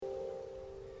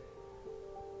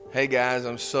Hey guys,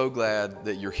 I'm so glad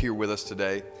that you're here with us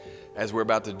today as we're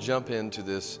about to jump into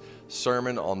this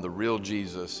sermon on the real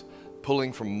Jesus,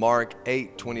 pulling from Mark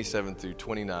 8:27 through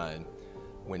 29,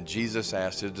 when Jesus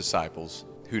asked his disciples,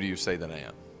 "Who do you say that I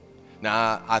am?"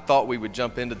 Now, I thought we would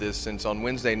jump into this since on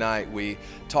Wednesday night we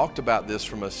talked about this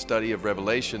from a study of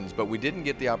Revelations, but we didn't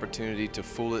get the opportunity to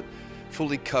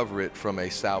fully cover it from a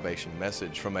salvation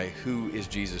message, from a "Who is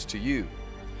Jesus to you?"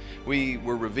 We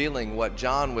were revealing what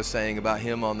John was saying about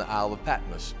him on the Isle of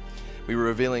Patmos. We were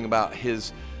revealing about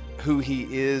who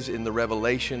he is in the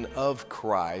revelation of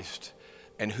Christ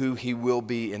and who he will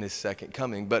be in his second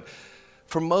coming. But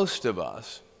for most of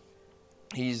us,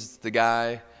 he's the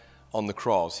guy on the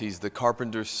cross. He's the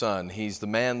carpenter's son. He's the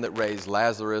man that raised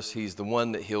Lazarus. He's the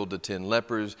one that healed the 10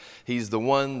 lepers. He's the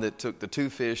one that took the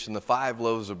 2 fish and the 5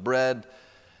 loaves of bread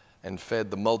and fed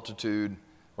the multitude,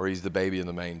 or he's the baby in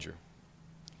the manger.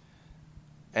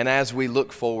 And as we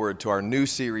look forward to our new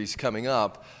series coming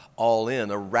up, All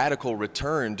In, a radical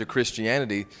return to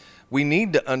Christianity, we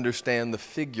need to understand the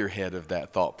figurehead of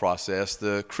that thought process,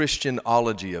 the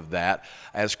Christianology of that,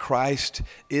 as Christ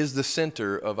is the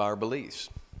center of our beliefs.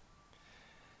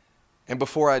 And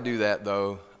before I do that,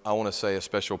 though, I want to say a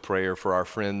special prayer for our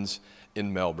friends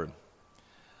in Melbourne.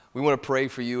 We want to pray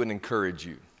for you and encourage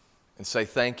you and say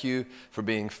thank you for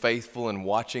being faithful and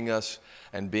watching us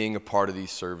and being a part of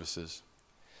these services.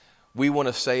 We want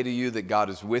to say to you that God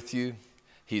is with you,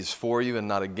 He is for you and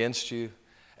not against you.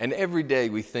 And every day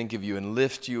we think of you and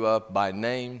lift you up by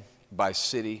name, by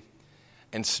city,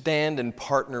 and stand and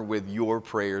partner with your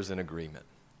prayers in agreement.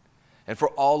 And for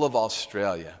all of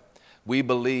Australia, we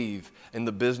believe in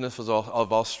the business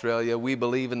of Australia. We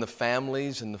believe in the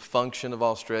families and the function of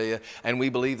Australia. And we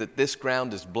believe that this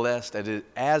ground is blessed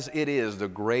as it is the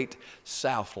great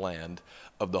Southland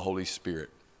of the Holy Spirit.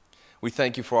 We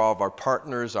thank you for all of our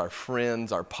partners, our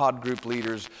friends, our pod group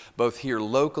leaders, both here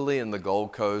locally in the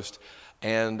Gold Coast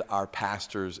and our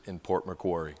pastors in Port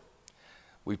Macquarie.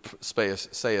 We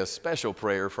say a special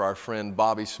prayer for our friend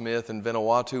Bobby Smith in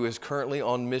Vanuatu, who is currently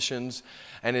on missions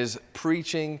and is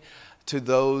preaching to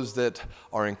those that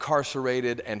are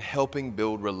incarcerated and helping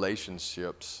build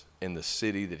relationships in the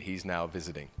city that he's now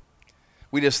visiting.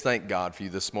 We just thank God for you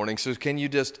this morning. So can you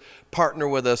just partner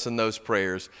with us in those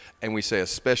prayers? And we say a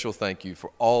special thank you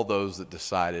for all those that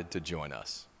decided to join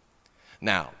us.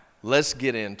 Now, let's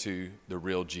get into the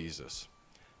real Jesus.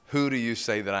 Who do you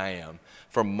say that I am?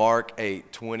 From Mark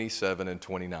 8:27 and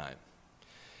 29.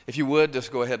 If you would,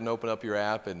 just go ahead and open up your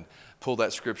app and pull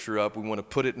that scripture up. We want to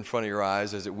put it in front of your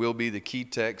eyes as it will be the key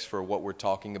text for what we're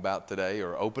talking about today.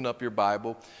 Or open up your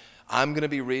Bible. I'm going to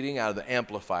be reading out of the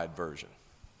Amplified Version.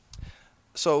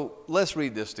 So let's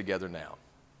read this together now.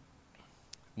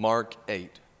 Mark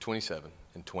 8:27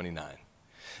 and 29.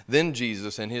 Then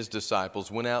Jesus and his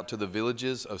disciples went out to the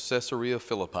villages of Caesarea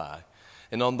Philippi,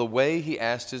 and on the way he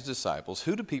asked his disciples,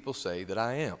 "Who do people say that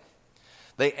I am?"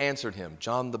 They answered him,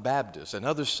 "John the Baptist, and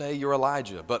others say you're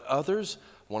Elijah, but others,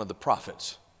 one of the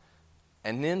prophets."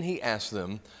 And then he asked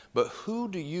them, "But who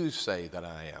do you say that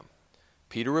I am?"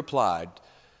 Peter replied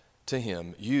to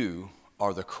him, "You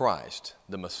are the Christ,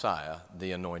 the Messiah,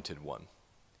 the Anointed One."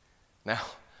 Now,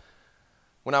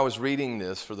 when I was reading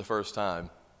this for the first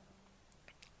time,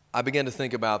 I began to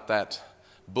think about that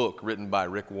book written by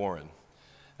Rick Warren.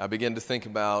 I began to think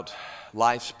about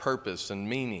life's purpose and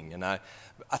meaning, and I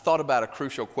thought about a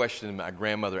crucial question my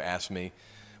grandmother asked me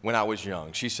when I was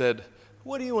young. She said,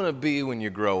 "What do you want to be when you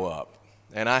grow up?"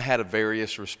 And I had a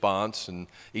various response, and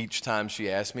each time she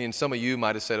asked me, and some of you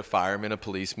might have said a fireman, a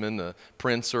policeman, a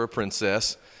prince, or a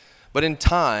princess. But in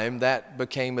time, that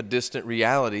became a distant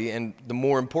reality, and the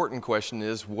more important question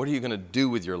is, what are you going to do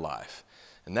with your life?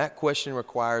 And that question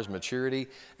requires maturity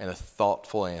and a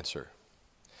thoughtful answer.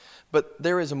 But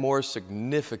there is a more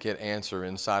significant answer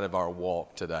inside of our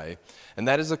walk today, and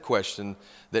that is a question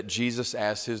that Jesus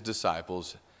asked his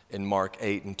disciples in Mark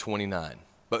 8:29.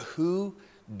 But who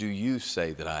do you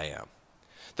say that I am?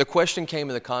 The question came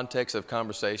in the context of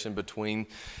conversation between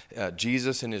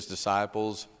Jesus and his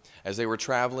disciples as they were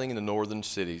traveling in the northern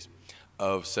cities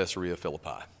of Caesarea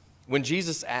Philippi. When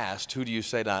Jesus asked, "Who do you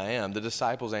say that I am?" the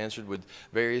disciples answered with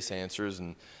various answers,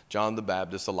 and John the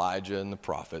Baptist, Elijah, and the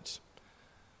prophets.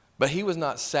 But he was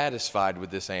not satisfied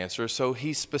with this answer, so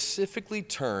he specifically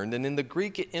turned, and in the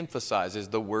Greek it emphasizes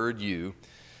the word "you."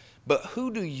 But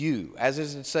who do you, as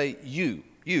is to say, you,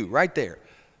 right there,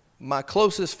 my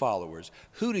closest followers,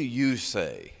 who do you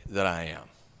say that I am?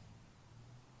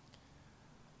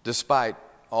 Despite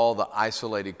all the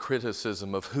isolated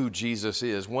criticism of who Jesus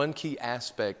is, one key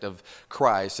aspect of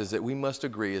Christ is that we must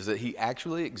agree is that he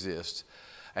actually exists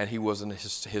and he was a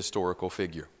historical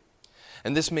figure.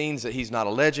 And this means that he's not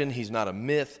a legend, he's not a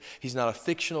myth, he's not a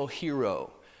fictional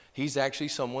hero. He's actually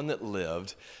someone that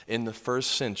lived in the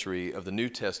first century of the New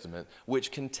Testament,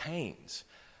 which contains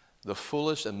the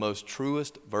fullest and most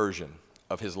truest version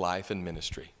of his life and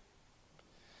ministry.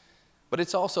 But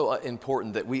it's also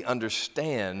important that we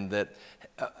understand that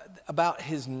about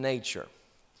his nature,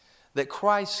 that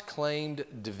Christ claimed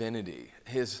divinity.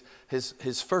 His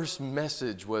first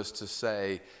message was to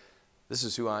say, this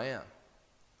is who I am.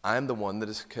 I am the one that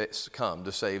has come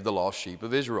to save the lost sheep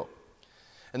of Israel.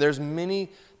 And there's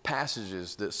many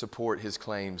passages that support his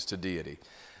claims to deity.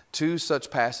 Two such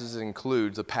passages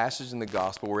include the passage in the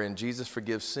gospel wherein Jesus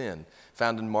forgives sin,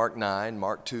 found in Mark 9,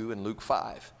 Mark 2, and Luke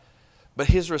 5. But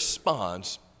his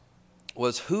response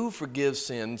was, who forgives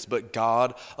sins but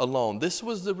God alone? This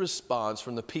was the response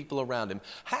from the people around him.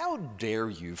 How dare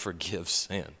you forgive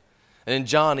sin? And in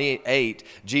John 8,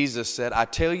 Jesus said, I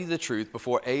tell you the truth,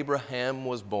 before Abraham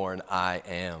was born, I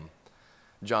am.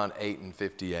 John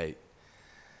 8:58.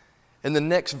 In the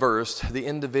next verse, the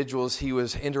individuals he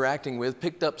was interacting with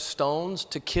picked up stones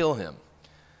to kill him.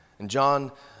 And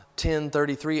John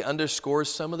 10:33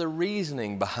 underscores some of the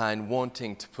reasoning behind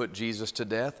wanting to put Jesus to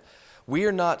death. We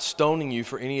are not stoning you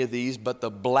for any of these, but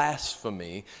the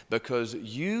blasphemy, because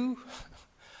you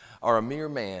are a mere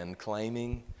man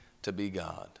claiming to be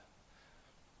God.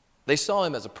 They saw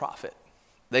him as a prophet.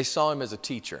 They saw him as a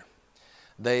teacher.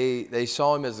 They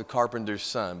saw him as the carpenter's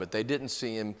son, but they didn't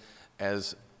see him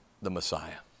as the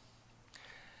Messiah.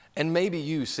 And maybe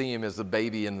you see him as the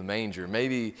baby in the manger.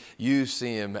 Maybe you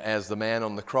see him as the man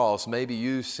on the cross. Maybe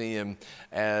you see him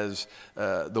as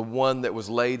the one that was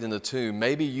laid in the tomb.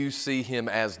 Maybe you see him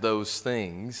as those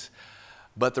things.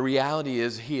 But the reality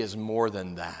is he is more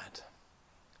than that.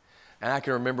 And I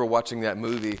can remember watching that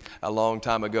movie a long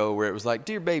time ago where it was like,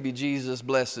 dear baby Jesus,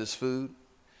 bless this food.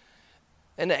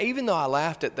 And even though I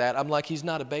laughed at that, I'm like, he's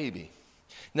not a baby.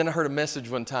 And then I heard a message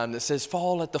one time that says,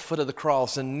 fall at the foot of the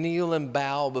cross and kneel and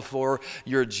bow before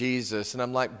your Jesus. And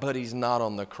I'm like, but he's not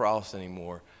on the cross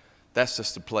anymore. That's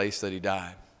just the place that he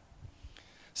died.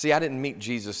 See, I didn't meet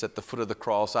Jesus at the foot of the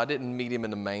cross. I didn't meet him in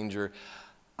the manger.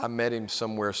 I met him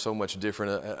somewhere so much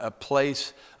different, a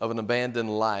place of an abandoned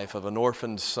life, of an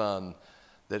orphaned son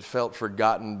that felt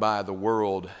forgotten by the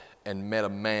world and met a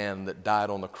man that died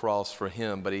on the cross for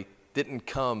him. But he didn't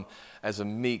come as a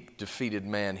meek, defeated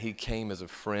man. He came as a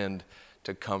friend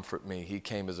to comfort me. He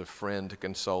came as a friend to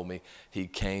console me. He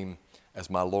came as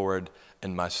my Lord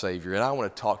and my Savior. And I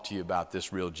want to talk to you about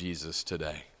this real Jesus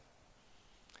today.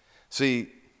 See,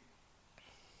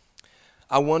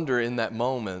 I wonder in that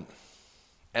moment,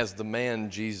 as the man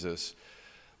Jesus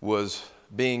was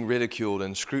being ridiculed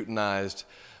and scrutinized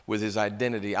with his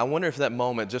identity, I wonder if that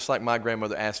moment, just like my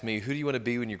grandmother asked me, who do you want to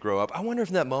be when you grow up? I wonder if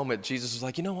in that moment Jesus was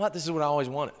like, you know what, this is what I always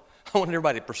wanted. I wanted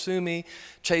everybody to pursue me,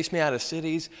 chase me out of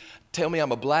cities, tell me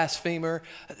I'm a blasphemer.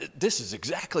 This is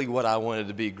exactly what I wanted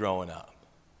to be growing up.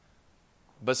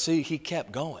 But see, he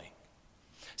kept going.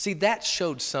 See, that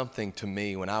showed something to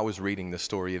me when I was reading the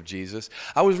story of Jesus.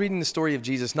 I was reading the story of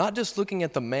Jesus, not just looking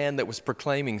at the man that was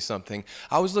proclaiming something.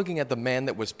 I was looking at the man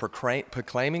that was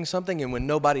proclaiming something, and when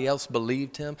nobody else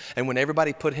believed him, and when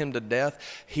everybody put him to death,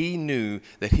 he knew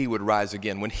that he would rise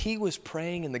again. When he was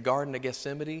praying in the Garden of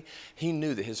Gethsemane, he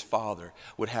knew that his Father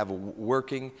would have a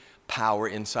working power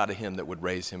inside of him that would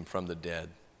raise him from the dead.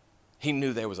 He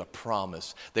knew there was a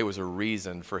promise, there was a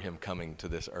reason for him coming to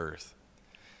this earth.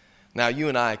 Now, you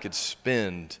and I could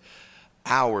spend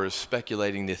hours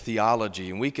speculating the theology,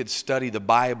 and we could study the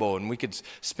Bible, and we could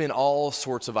spin all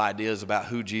sorts of ideas about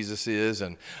who Jesus is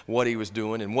and what he was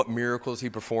doing and what miracles he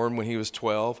performed when he was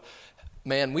 12.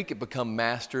 Man, we could become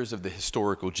masters of the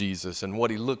historical Jesus and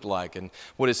what he looked like and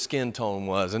what his skin tone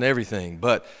was and everything.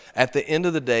 But at the end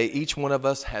of the day, each one of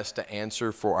us has to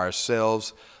answer for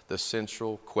ourselves the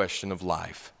central question of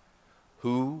life.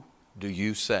 Who do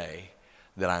you say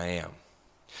that I am?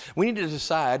 We need to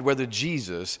decide whether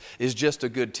Jesus is just a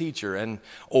good teacher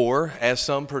or, as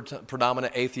some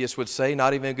predominant atheists would say,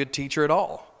 not even a good teacher at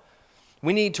all.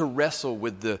 We need to wrestle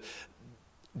with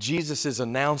Jesus'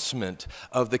 announcement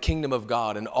of the kingdom of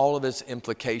God and all of its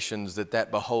implications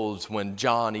that beholds when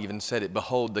John even said it,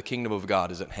 behold, the kingdom of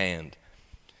God is at hand.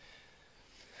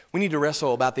 We need to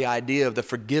wrestle about the idea of the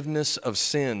forgiveness of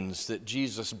sins that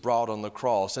Jesus brought on the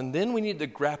cross. And then we need to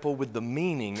grapple with the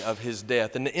meaning of his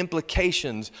death and the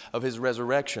implications of his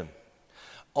resurrection.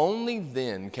 Only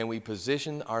then can we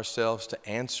position ourselves to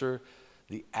answer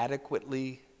the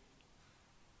adequately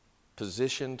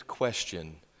positioned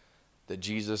question that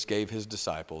Jesus gave his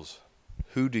disciples.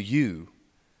 Who do you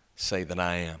say that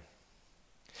I am?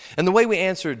 And the way we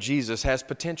answer Jesus has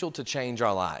potential to change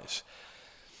our lives.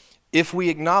 If we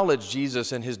acknowledge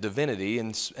Jesus and his divinity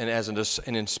and as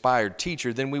an inspired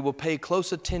teacher, then we will pay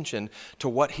close attention to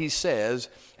what he says,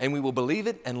 and we will believe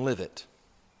it and live it.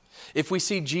 If we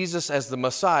see Jesus as the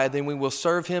Messiah, then we will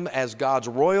serve him as God's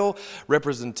royal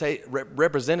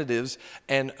representatives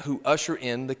and who usher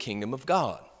in the kingdom of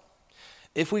God.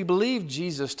 If we believe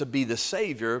Jesus to be the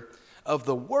Savior of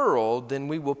the world, then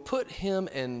we will put him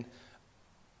in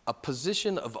a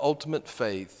position of ultimate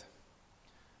faith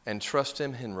and trust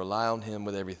him and rely on him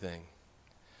with everything.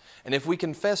 And if we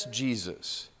confess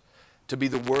Jesus to be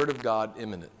the Word of God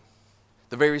immanent,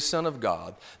 the very Son of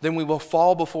God, then we will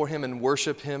fall before him and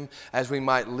worship him as we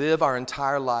might live our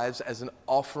entire lives as an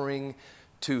offering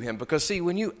to him. Because see,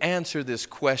 when you answer this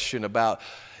question about,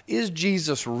 is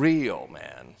Jesus real,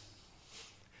 man?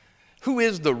 Who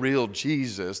is the real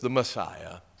Jesus, the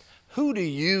Messiah? Who do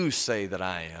you say that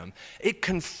I am? It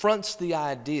confronts the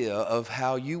idea of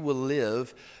how you will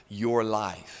live your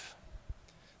life.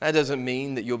 That doesn't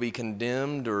mean that you'll be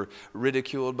condemned or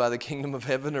ridiculed by the kingdom of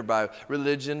heaven or by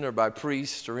religion or by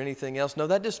priests or anything else. No,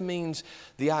 that just means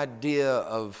the idea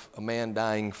of a man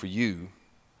dying for you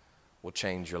will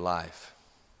change your life.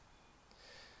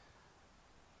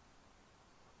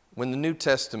 When the New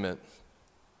Testament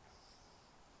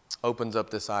opens up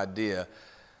this idea,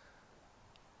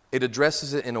 it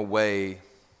addresses it in a way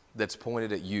that's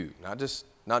pointed at you, not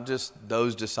just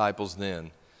those disciples then.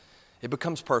 It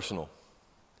becomes personal.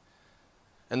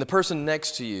 And the person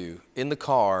next to you, in the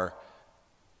car,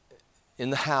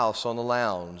 in the house, on the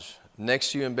lounge,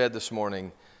 next to you in bed this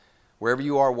morning, wherever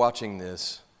you are watching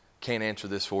this, can't answer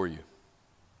this for you.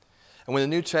 And when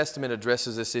the New Testament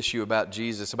addresses this issue about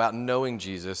Jesus, about knowing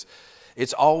Jesus,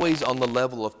 it's always on the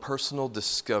level of personal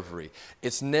discovery.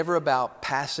 It's never about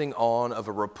passing on of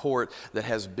a report that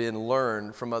has been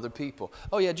learned from other people.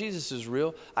 Oh yeah, Jesus is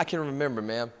real. I can remember,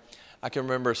 man. I can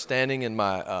remember standing in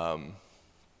my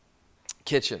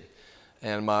kitchen,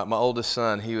 and my oldest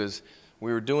son,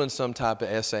 we were doing some type of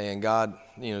essay, and God,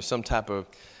 some type of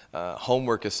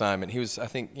homework assignment. He was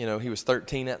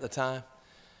 13 at the time.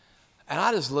 And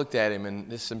I just looked at him, and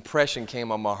this impression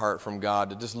came on my heart from God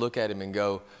to just look at him and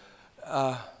go,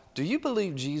 do you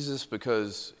believe Jesus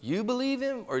because you believe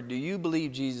him, or do you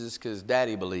believe Jesus because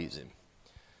Daddy believes him?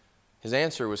 His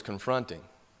answer was confronting.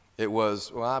 It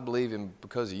was, well, I believe him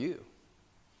because of you.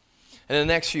 And in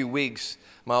the next few weeks,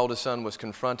 my oldest son was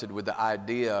confronted with the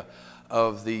idea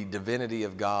of the divinity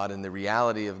of God and the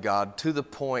reality of God, to the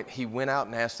point he went out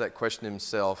and asked that question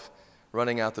himself,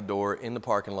 running out the door in the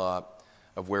parking lot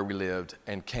of where we lived,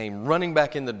 and came running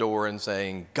back in the door and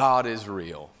saying, God is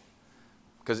real.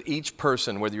 Because each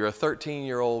person, whether you're a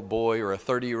 13-year-old boy or a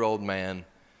 30-year-old man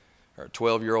or a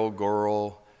 12-year-old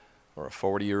girl or a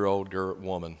 40-year-old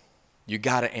woman, you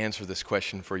got to answer this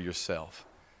question for yourself.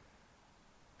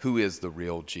 Who is the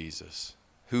real Jesus?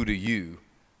 Who do you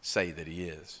say that he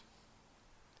is?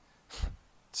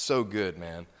 So good,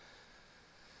 man.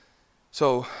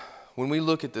 So when we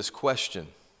look at this question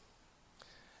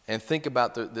and think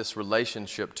about this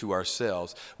relationship to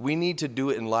ourselves, we need to do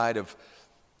it in light of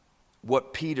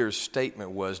what Peter's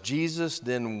statement was. Jesus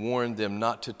then warned them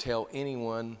not to tell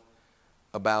anyone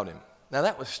about him. Now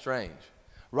that was strange.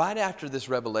 Right after this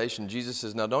revelation, Jesus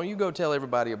says, now don't you go tell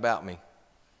everybody about me.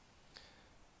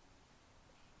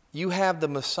 You have the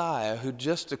Messiah who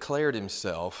just declared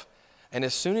himself, and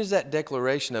as soon as that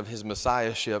declaration of his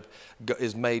messiahship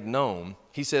is made known,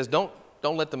 he says, don't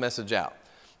let the message out.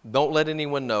 Don't let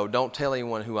anyone know. Don't tell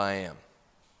anyone who I am.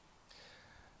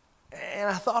 And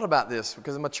I thought about this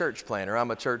because I'm a church planner.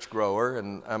 I'm a church grower,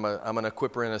 and I'm an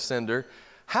equiper and a sender.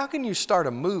 How can you start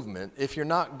a movement if you're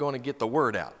not going to get the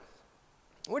word out?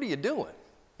 What are you doing?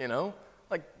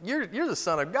 Like, you're the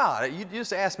Son of God. You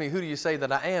just asked me, who do you say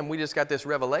that I am? We just got this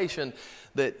revelation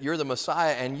that you're the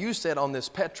Messiah, and you said on this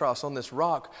Petros, on this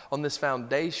rock, on this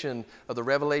foundation of the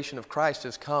revelation of Christ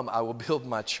has come, I will build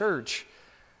my church.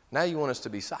 Now you want us to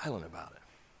be silent about it.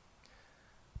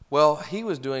 Well, he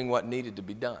was doing what needed to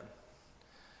be done,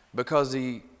 because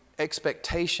the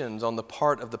expectations on the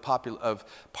part of the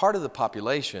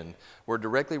population were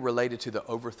directly related to the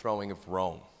overthrowing of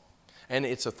Rome and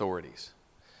its authorities.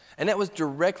 And that was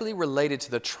directly related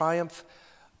to the triumph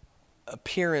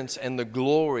appearance and the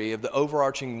glory of the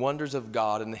overarching wonders of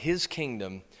God and his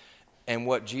kingdom, and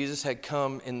what Jesus had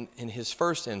come in his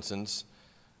first instance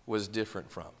was different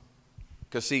from.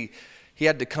 Because see, he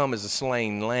had to come as a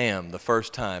slain lamb the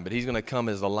first time, but he's going to come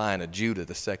as the Lion of Judah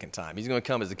the second time. He's going to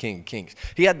come as the King of Kings.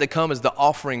 He had to come as the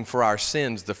offering for our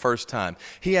sins the first time.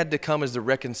 He had to come as the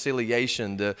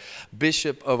reconciliation, the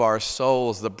bishop of our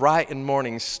souls, the bright and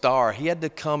morning star. He had to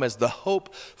come as the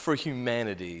hope for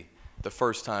humanity the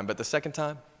first time. But the second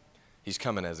time, He's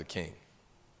coming as a king.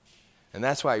 And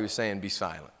that's why he was saying, be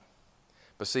silent.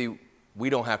 But see, we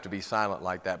don't have to be silent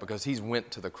like that because he's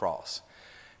went to the cross.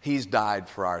 He's died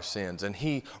for our sins, and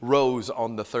he rose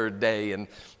on the third day, and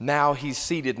now he's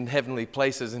seated in heavenly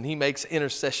places, and he makes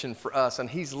intercession for us, and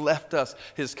he's left us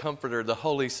his comforter, the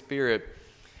Holy Spirit.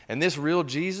 And this real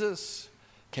Jesus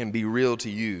can be real to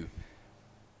you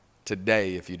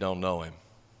today if you don't know him.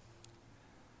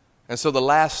 And so the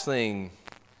last thing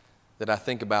that I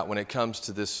think about when it comes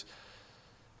to this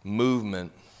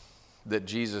movement that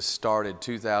Jesus started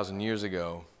 2,000 years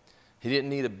ago, he didn't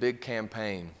need a big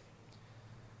campaign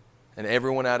and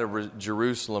everyone out of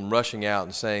Jerusalem rushing out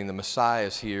and saying, the Messiah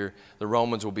is here, the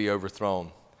Romans will be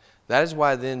overthrown. That is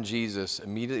why then Jesus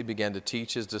immediately began to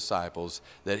teach his disciples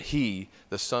that he,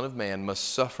 the Son of Man,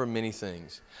 must suffer many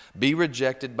things, be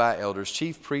rejected by elders,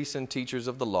 chief priests, and teachers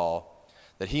of the law,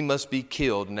 that he must be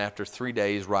killed and after 3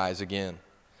 days rise again.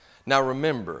 Now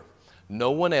remember,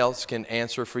 no one else can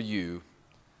answer for you,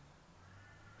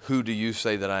 who do you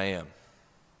say that I am?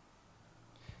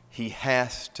 He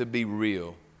has to be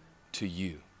real to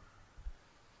you.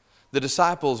 The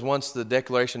disciples, once the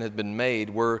declaration had been made,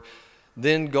 were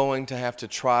then going to have to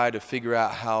try to figure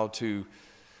out how to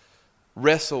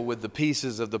wrestle with the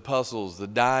pieces of the puzzles, the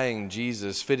dying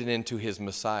Jesus fitted into his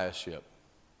messiahship.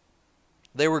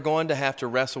 They were going to have to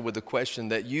wrestle with the question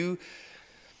that you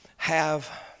have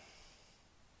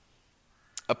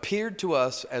appeared to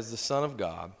us as the Son of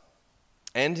God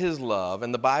and his love,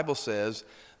 and the Bible says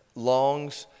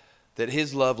that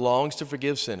his love longs to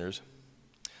forgive sinners,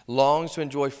 longs to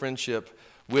enjoy friendship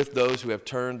with those who have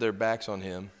turned their backs on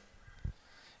him.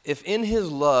 If in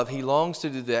his love he longs to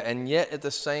do that, and yet at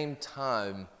the same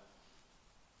time,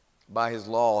 by his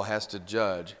law, has to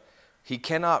judge, he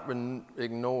cannot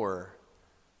ignore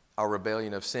our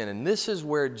rebellion of sin. And this is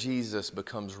where Jesus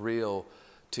becomes real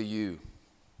to you.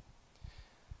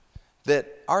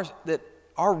 That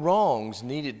our wrongs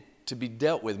needed to be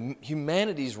dealt with.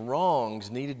 Humanity's wrongs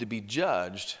needed to be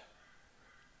judged.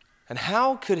 And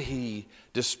how could he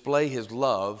display his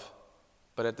love,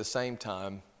 but at the same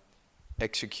time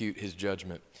execute his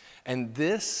judgment? And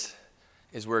this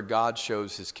is where God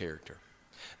shows his character.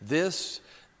 This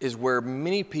is where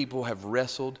many people have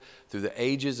wrestled through the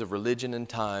ages of religion and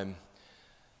time.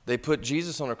 They put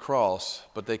Jesus on a cross,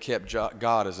 but they kept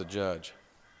God as a judge.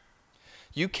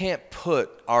 You can't put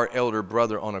our elder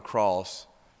brother on a cross,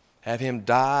 have him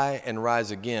die and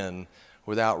rise again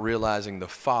without realizing the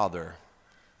Father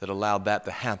that allowed that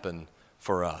to happen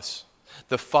for us.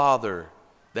 The Father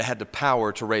that had the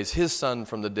power to raise his Son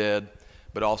from the dead,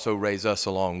 but also raise us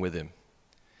along with him.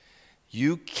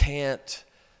 You can't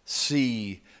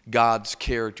see God's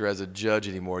character as a judge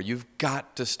anymore. You've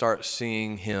got to start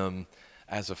seeing him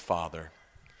as a Father.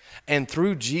 And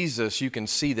through Jesus, you can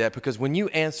see that, because when you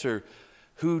answer,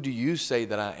 who do you say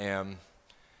that I am?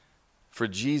 For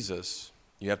Jesus,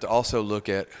 you have to also look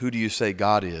at, who do you say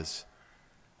God is?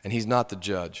 And he's not the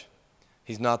judge.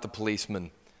 He's not the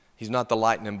policeman. He's not the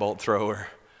lightning bolt thrower.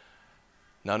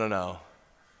 No.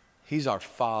 He's our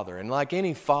Father. And like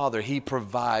any father, he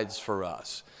provides for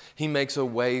us. He makes a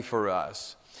way for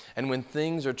us. And when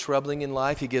things are troubling in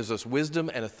life, he gives us wisdom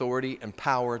and authority and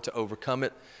power to overcome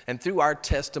it. And through our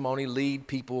testimony, lead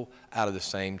people out of the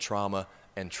same trauma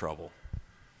and trouble.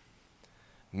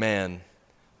 Man,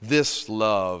 this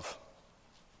love,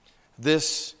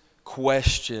 this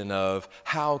question of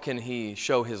how can he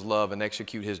show his love and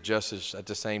execute his justice at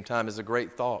the same time is a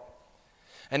great thought.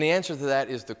 And the answer to that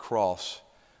is the cross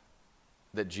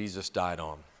that Jesus died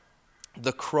on.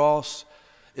 The cross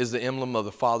is the emblem of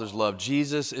the Father's love.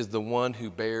 Jesus is the one who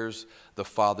bears the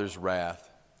Father's wrath.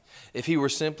 If he were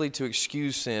simply to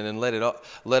excuse sin and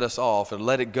let us off and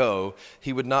let it go,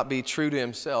 he would not be true to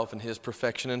himself in his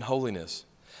perfection and holiness.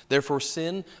 Therefore,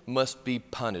 sin must be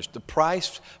punished. The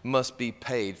price must be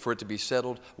paid for it to be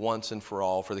settled once and for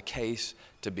all, for the case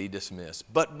to be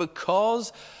dismissed. But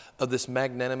because of this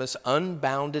magnanimous,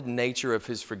 unbounded nature of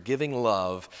his forgiving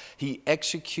love, he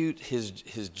executes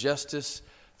his justice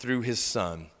through his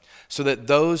Son, so that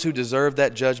those who deserve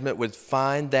that judgment would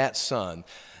find that Son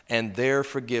and their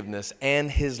forgiveness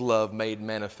and his love made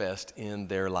manifest in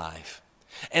their life.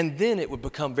 And then it would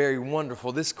become very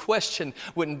wonderful. This question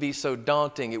wouldn't be so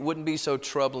daunting. It wouldn't be so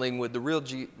troubling. Would the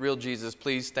real Jesus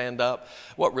please stand up?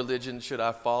 What religion should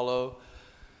I follow?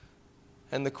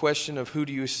 And the question of who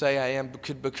do you say I am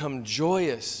could become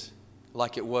joyous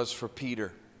like it was for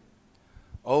Peter.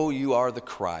 Oh, you are the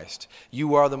Christ.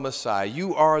 You are the Messiah.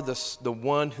 You are the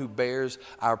one who bears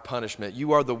our punishment.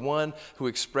 You are the one who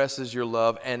expresses your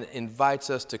love and invites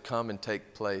us to come and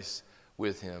take place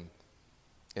with him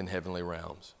in heavenly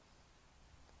realms.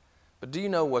 But do you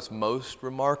know what's most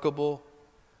remarkable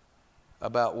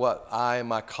about what I and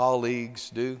my colleagues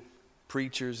do,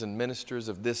 preachers and ministers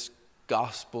of this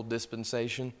gospel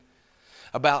dispensation,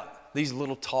 about these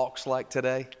little talks like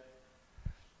today?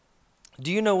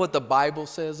 Do you know what the Bible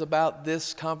says about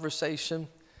this conversation?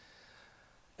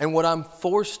 And what I'm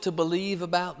forced to believe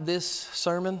about this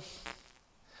sermon?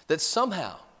 That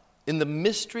somehow, in the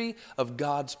mystery of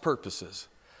God's purposes,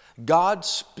 God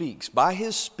speaks by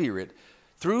His Spirit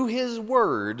through His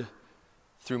Word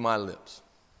through my lips.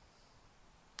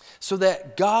 So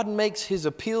that God makes His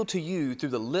appeal to you through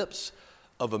the lips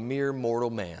of a mere mortal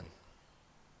man.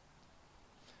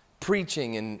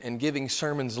 Preaching and giving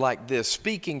sermons like this,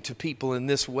 speaking to people in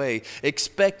this way,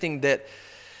 expecting that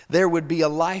there would be a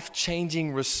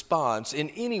life-changing response in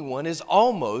anyone is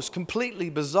almost completely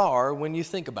bizarre when you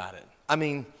think about it. I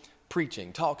mean,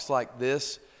 preaching, talks like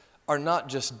this are not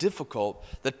just difficult.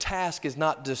 The task is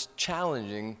not just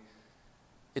challenging.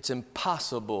 It's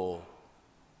impossible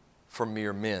for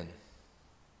mere men.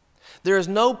 There is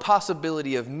no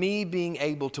possibility of me being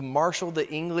able to marshal the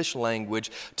English language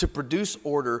to produce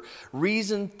order,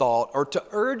 reason, thought, or to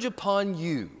urge upon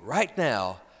you right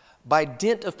now, by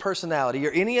dint of personality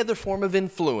or any other form of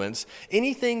influence,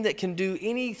 anything that can do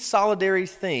any solidary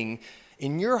thing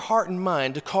in your heart and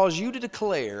mind to cause you to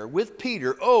declare with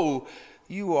Peter, "Oh,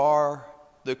 you are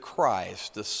the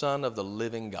Christ, the Son of the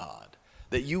living God."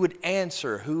 That you would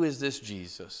answer, "Who is this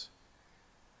Jesus?"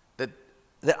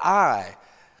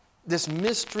 This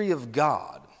mystery of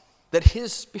God, that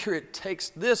His Spirit takes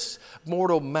this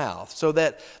mortal mouth so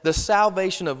that the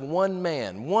salvation of one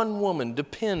man, one woman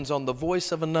depends on the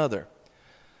voice of another.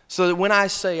 So that when I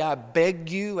say, "I beg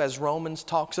you," as Romans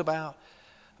talks about,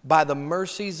 by the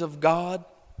mercies of God,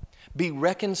 be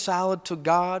reconciled to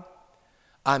God,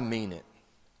 I mean it.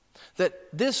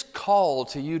 That this call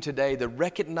to you today to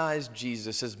recognize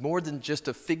Jesus as more than just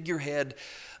a figurehead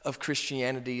of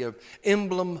Christianity, an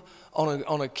emblem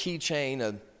on a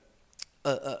keychain,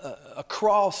 a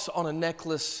cross on a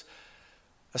necklace,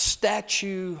 a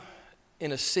statue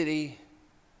in a city,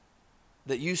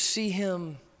 that you see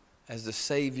Him as the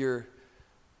Savior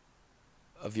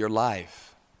of your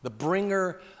life, the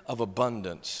bringer of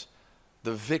abundance,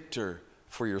 the victor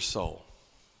for your soul.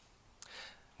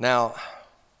 Now,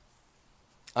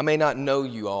 I may not know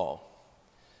you all,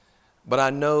 but I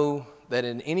know that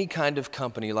in any kind of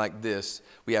company like this,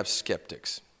 we have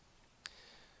skeptics.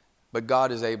 But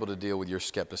God is able to deal with your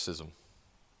skepticism.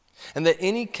 And that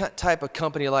any type of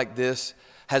company like this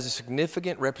has a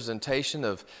significant representation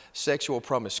of sexual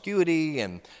promiscuity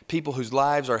and people whose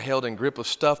lives are held in grip of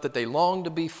stuff that they long to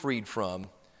be freed from.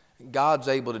 God's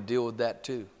able to deal with that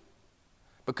too.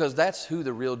 Because that's who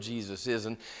the real Jesus is.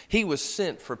 And He was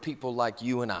sent for people like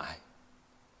you and I.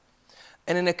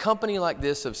 And in a company like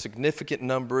this of significant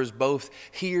numbers, both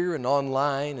here and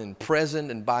online and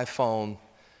present and by phone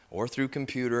or through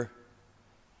computer,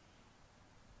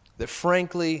 that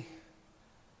frankly,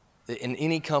 in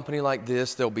any company like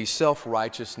this, there'll be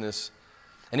self-righteousness.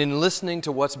 And in listening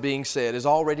to what's being said is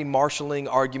already marshaling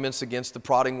arguments against the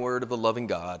prodding word of the loving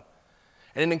God.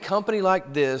 And in a company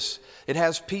like this, it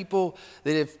has people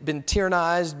that have been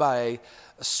tyrannized by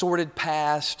a sordid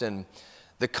past and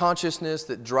the consciousness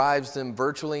that drives them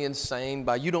virtually insane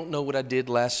by, "You don't know what I did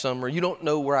last summer. You don't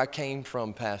know where I came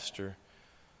from, Pastor."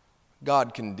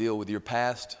 God can deal with your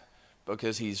past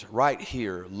because He's right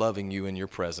here loving you in your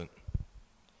present.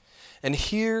 And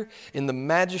here in the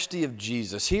majesty of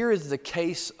Jesus, here is the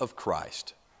case of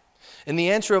Christ. And the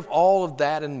answer of all of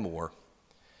that and more.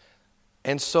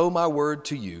 And so my word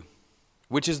to you,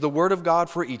 which is the word of God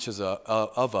for each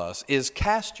of us, is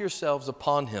cast yourselves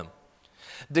upon Him.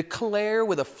 Declare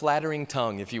with a flattering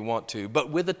tongue if you want to, but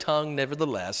with a tongue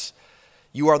nevertheless,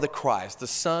 you are the Christ, the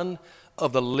Son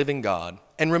of the living God.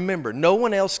 And remember, no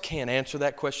one else can answer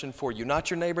that question for you. Not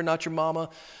your neighbor, not your mama,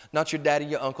 not your daddy,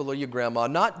 your uncle, or your grandma.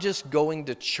 Not just going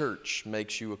to church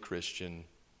makes you a Christian.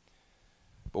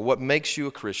 But what makes you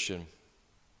a Christian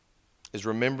is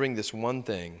remembering this one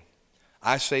thing.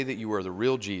 I say that you are the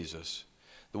real Jesus,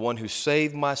 the one who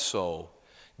saved my soul,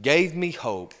 gave me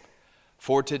hope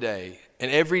for today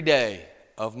and every day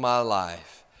of my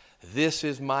life. This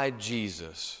is my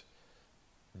Jesus.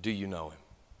 Do you know Him?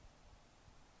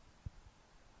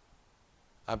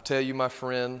 I tell you, my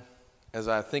friend, as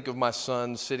I think of my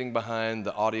son sitting behind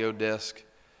the audio desk,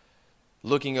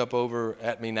 looking up over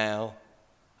at me now,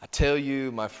 I tell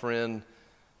you, my friend,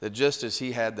 that just as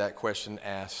he had that question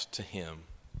asked to him,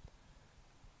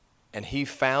 and he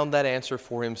found that answer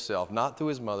for himself, not through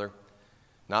his mother,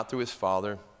 not through his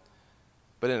father,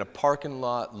 but in a parking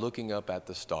lot looking up at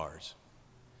the stars.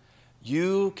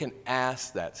 You can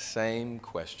ask that same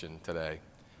question today.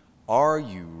 Are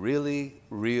you really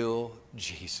real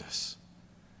Jesus?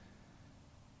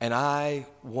 And I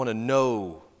want to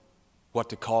know what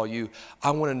to call you.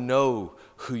 I want to know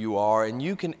who you are. And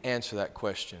you can answer that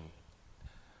question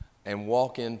and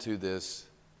walk into this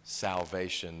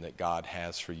salvation that God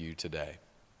has for you today.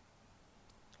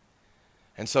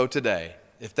 And so today,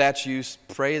 if that's you,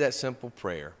 pray that simple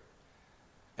prayer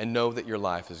and know that your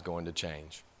life is going to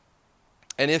change.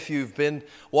 And if you've been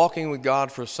walking with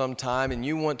God for some time and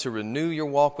you want to renew your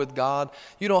walk with God,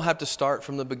 you don't have to start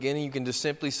from the beginning. You can just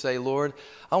simply say, Lord,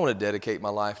 I want to dedicate my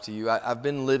life to you. I've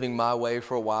been living my way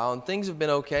for a while, and things have been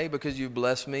okay because you've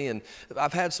blessed me. And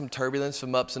I've had some turbulence,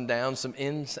 some ups and downs, some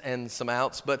ins and some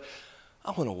outs, but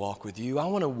I want to walk with you. I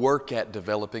want to work at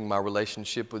developing my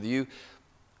relationship with you.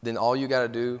 Then all you got to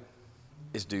do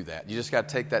is do that. You just got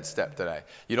to take that step today.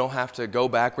 You don't have to go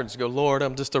backwards and go, Lord,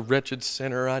 I'm just a wretched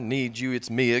sinner. I need you. It's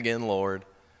me again, Lord.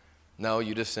 No,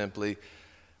 you just simply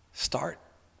start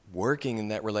working in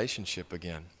that relationship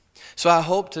again. So I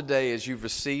hope today, as you've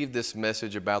received this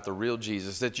message about the real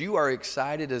Jesus, that you are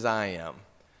excited as I am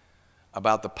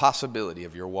about the possibility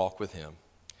of your walk with him.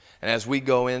 And as we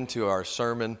go into our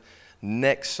sermon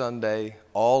next Sunday,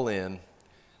 All In,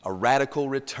 a radical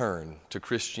return to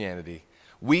Christianity,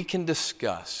 we can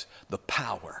discuss the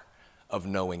power of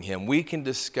knowing him. We can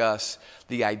discuss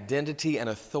the identity and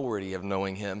authority of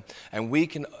knowing him. And we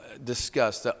can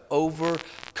discuss the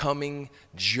overcoming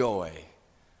joy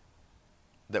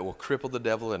that will cripple the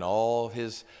devil and all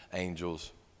his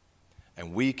angels.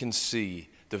 And we can see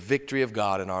the victory of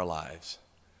God in our lives.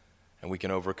 And we can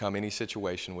overcome any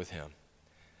situation with him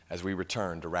as we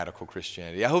return to radical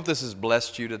Christianity. I hope this has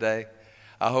blessed you today.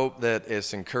 I hope that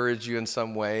it's encouraged you in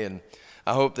some way, and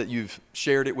I hope that you've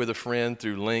shared it with a friend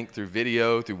through link, through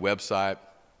video, through website.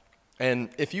 And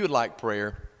if you would like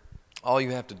prayer, all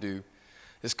you have to do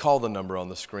is call the number on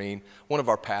the screen. One of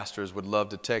our pastors would love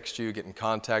to text you, get in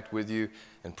contact with you,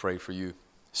 and pray for you.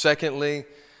 Secondly,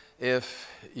 if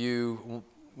you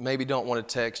maybe don't want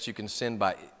to text, you can send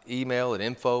by email at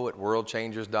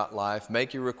info@worldchangers.life.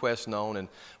 Make your request known, and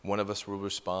one of us will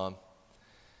respond.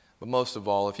 But most of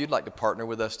all, if you'd like to partner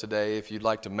with us today, if you'd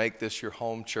like to make this your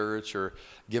home church or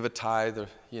give a tithe or,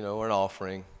 or an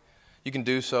offering, you can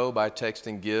do so by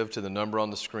texting GIVE to the number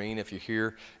on the screen. If you're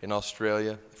here in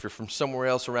Australia, if you're from somewhere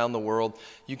else around the world,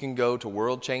 you can go to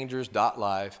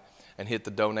worldchangers.life and hit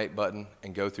the donate button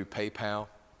and go through PayPal.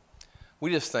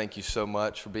 We just thank you so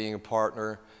much for being a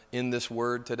partner in this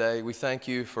word today. We thank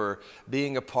you for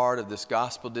being a part of this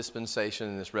gospel dispensation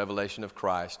and this revelation of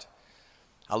Christ.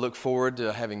 I look forward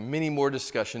to having many more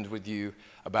discussions with you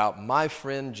about my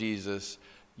friend Jesus,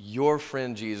 your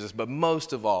friend Jesus, but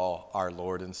most of all, our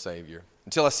Lord and Savior.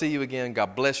 Until I see you again,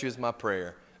 God bless you is my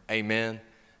prayer. Amen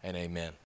and amen.